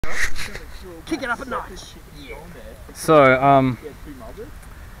Kick it up a notch. Yeah. So,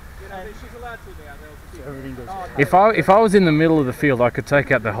 if I was in the middle of the field, I could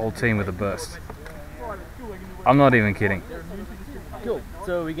take out the whole team with a burst. I'm not even kidding. Cool.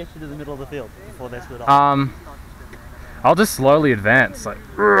 So we get you to the middle of the field before they split off. I'll just slowly advance, like.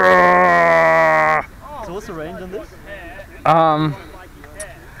 So what's the range on this?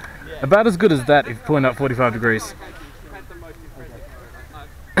 About as good as that if pulling up 45 degrees.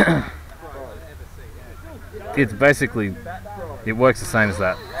 It's basically, it works the same as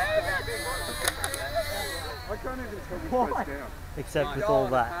that. Except with all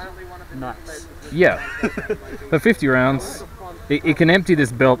that. Nice. Yeah. For 50 rounds, it can empty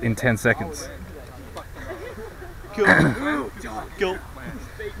this belt in 10 seconds. Cool. Cool.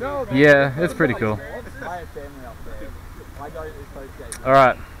 Yeah, it's pretty cool.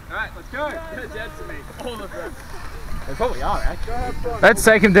 Alright. Alright, let's go. All of them. They probably are, actually. Let's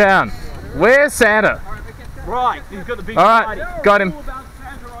take him down. Where's Santa? Right, he's got the big Alright, got him.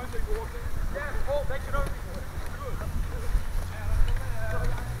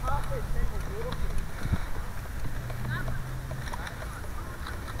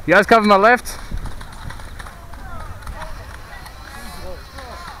 You guys cover my left?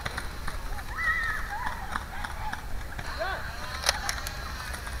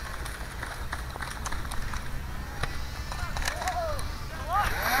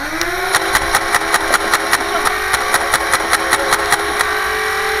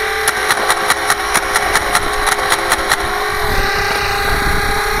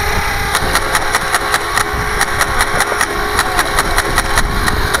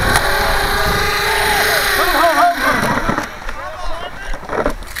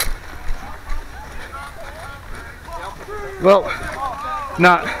 Well,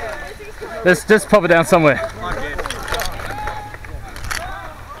 no. Let's just pop it down somewhere.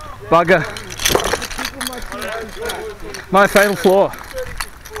 Bugger. My fatal flaw.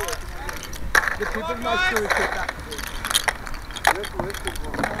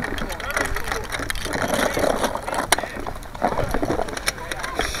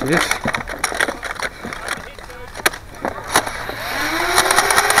 Shit.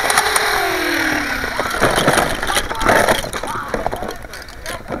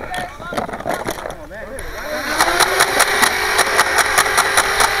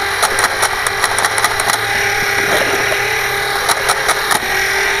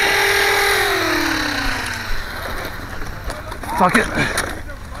 Fuck it.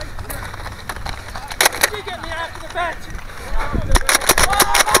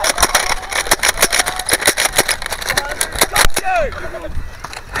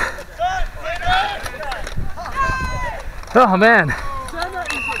 Oh man,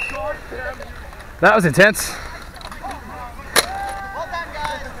 that was intense.